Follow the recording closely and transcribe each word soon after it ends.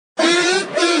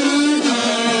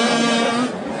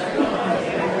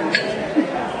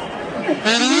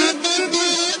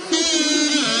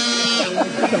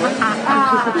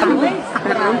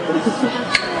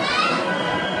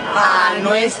A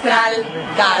nuestra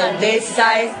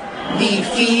alcaldesa es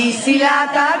difícil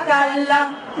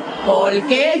atacarla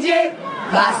porque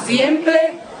lleva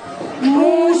siempre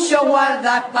mucho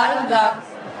guardaespaldas.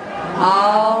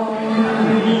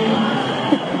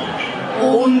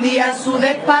 Un día en su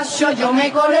despacho yo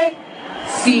me colé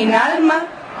sin alma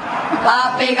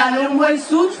pa' pegarle un buen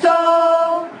susto.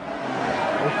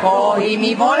 Cogí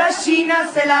mi bola china,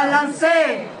 se la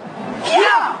lancé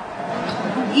 ¡ya!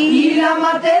 Y la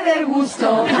maté del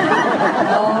gusto.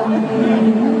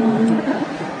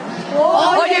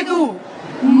 Oye tú,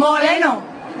 moreno,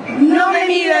 no me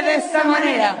mires de esa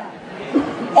manera.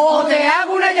 O te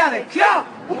hago una llave ¡ya!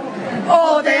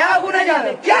 O te hago una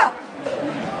llave ¡ya!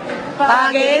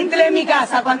 Para que entre en mi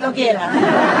casa cuando quiera.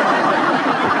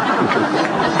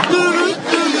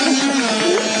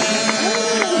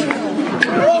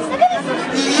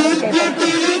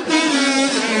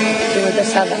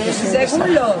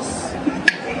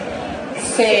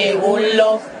 Según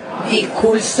los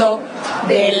discursos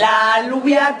de la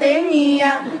alubia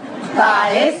tenía,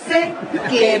 parece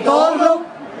que todo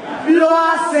lo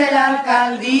hace la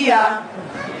alcaldía.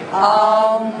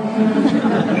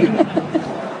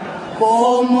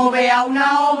 Como vea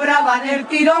una obra va en el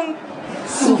tirón,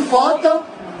 su foto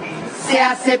se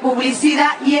hace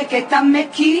publicidad y es que es tan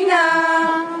mezquina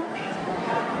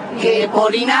que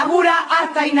por inaugurar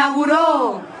hasta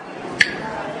inauguró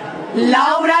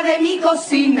la obra de mi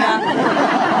cocina.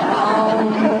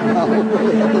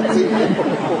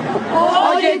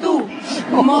 Oye tú,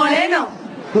 moreno,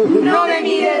 no me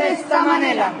mires de esta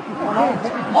manera.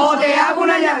 O te hago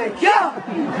una llave, ¡ya!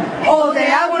 O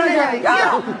te hago una llave,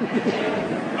 ¡ya!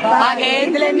 Para que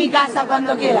entre en mi casa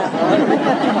cuando quiera.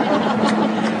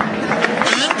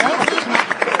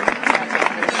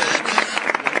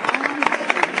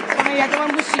 Ya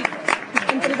toman música,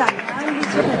 entre tanto.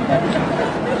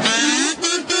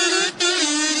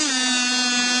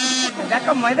 Ya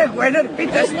como es de bueno el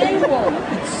pito este.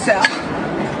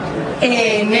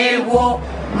 En el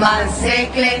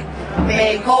Mansecle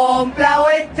me he comprado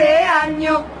este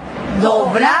año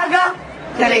 2 bragas,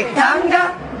 3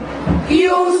 tangas y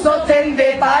un sostén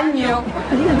de paño.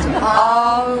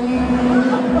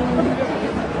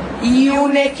 Y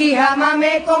un esquijama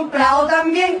me he comprado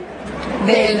también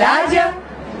de laya,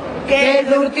 que es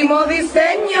de último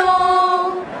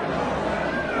diseño.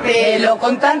 Pero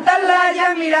con tantas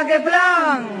layas, mira qué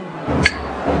plan,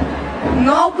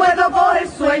 no puedo coger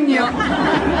sueño.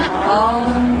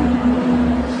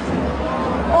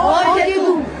 Oye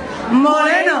tú,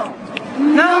 moreno,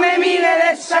 no me mires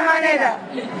de esa manera.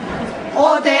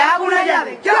 O te hago una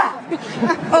llave, ¡ya!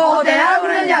 O te hago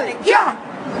una llave, ¡ya!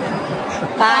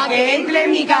 Para que entre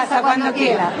en mi casa cuando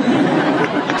quiera.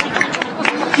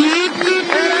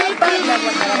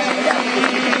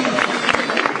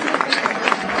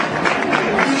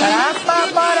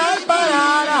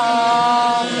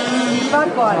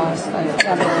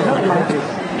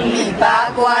 Mi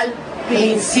Paco al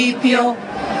principio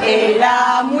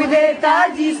era muy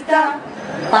detallista,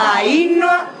 pa'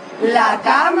 irnos a la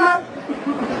cama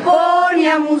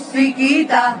ponía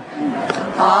musiquita.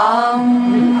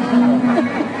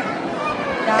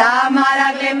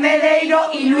 Tamara, Glen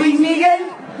Medeiro y Luis Miguel,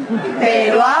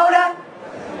 pero ahora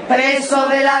preso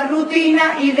de la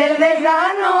rutina y del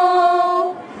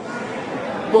desgano,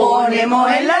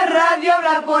 ponemos en la radio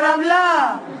hablar por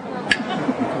hablar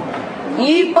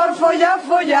y por follar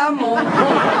follamos.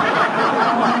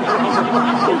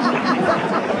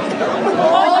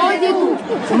 Oye tú,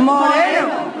 moreno,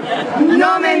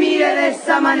 no me mires de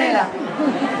esa manera.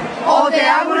 O te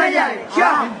hago una llave,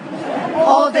 ¡ya!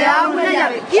 O te hago una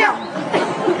llave, ¡ya!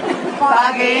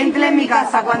 Para que entre en mi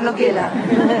casa cuando quiera.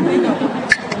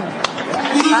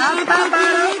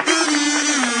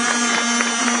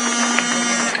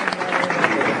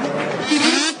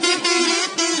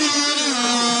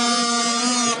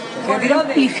 ¡Qué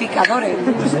amplificadores!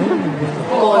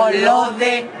 Con los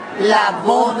de la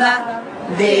boda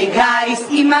de Gais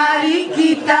y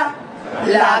Mariquita,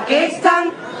 la que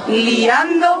están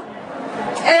liando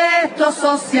estos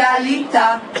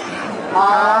socialistas.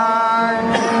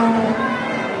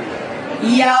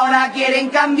 Y ahora quieren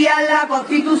cambiar la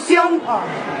Constitución.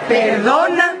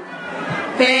 Perdona,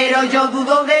 pero yo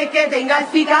dudo de que tenga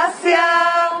eficacia.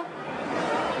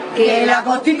 Que la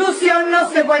Constitución no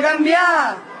se puede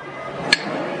cambiar.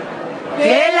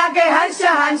 Que la que es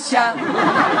ancha, ancha.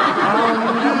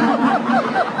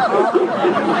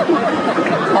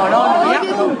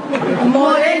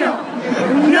 Moreno,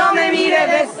 no me mires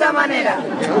de esa manera.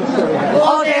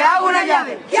 O te hago una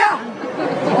llave, ¡ya!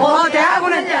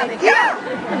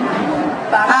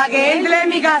 Para que entre en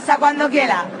mi casa cuando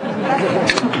quiera.